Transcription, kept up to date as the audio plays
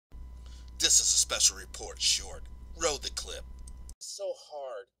This is a special report short. Roll the clip. It's so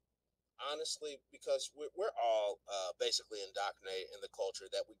hard, honestly, because we're all basically indoctrinated in the culture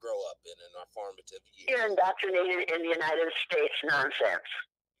that we grow up in our formative years. You're indoctrinated in the United States nonsense.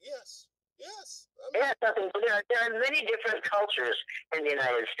 Yes, yes. It has nothing. There are many different cultures in the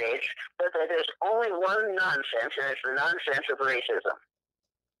United States, but there's only one nonsense, and it's the nonsense of racism.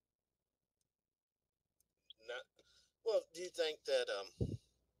 Well, do you think that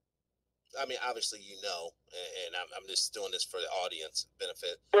I mean, obviously, you know, and I'm just doing this for the audience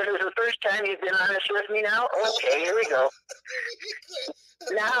benefit. This is the first time you've been honest with me now? Okay, here we go.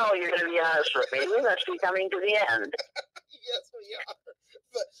 Now you're going to be honest with me. We must be coming to the end. Yes, we are.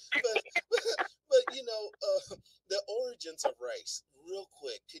 But you know, the origins of race, real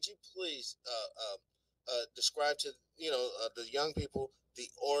quick, could you please describe to, the young people the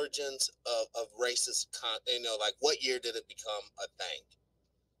origins of racist like what year did it become a thing?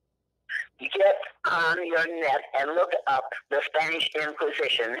 Get on your net and look up the Spanish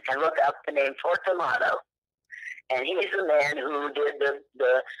Inquisition and look up the name Torquemada. And he's the man who did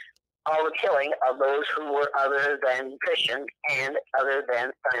all the killing of those who were other than Christian and other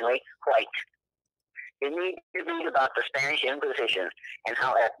than, finally, white. You need to read about the Spanish Inquisition and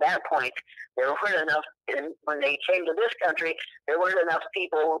how at that point there weren't enough, when they came to this country, there weren't enough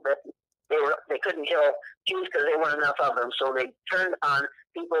people that they couldn't kill Jews because there weren't enough of them. So they turned on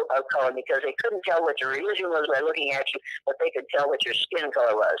people of color because they couldn't tell what your religion was by looking at you, but they could tell what your skin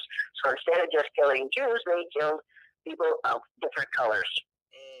color was. So instead of just killing Jews, they killed people of different colors.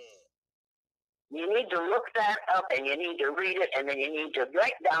 You need to look that up, and you need to read it, and then you need to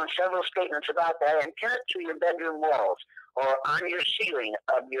write down several statements about that and pin it to your bedroom walls or on your ceiling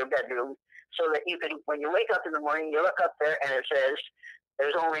of your bedroom so that you can, when you wake up in the morning, you look up there and it says,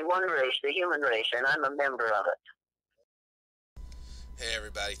 there's only one race, the human race, and I'm a member of it. Hey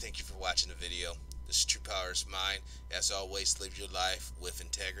everybody, thank you for watching the video. This is True Power is Mine. As always, live your life with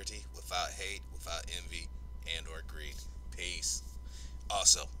integrity, without hate, without envy, and or greed. Peace.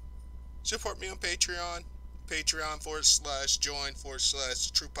 Also, support me on Patreon.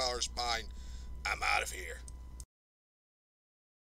 Patreon.com/join/True Power is Mine. I'm out of here.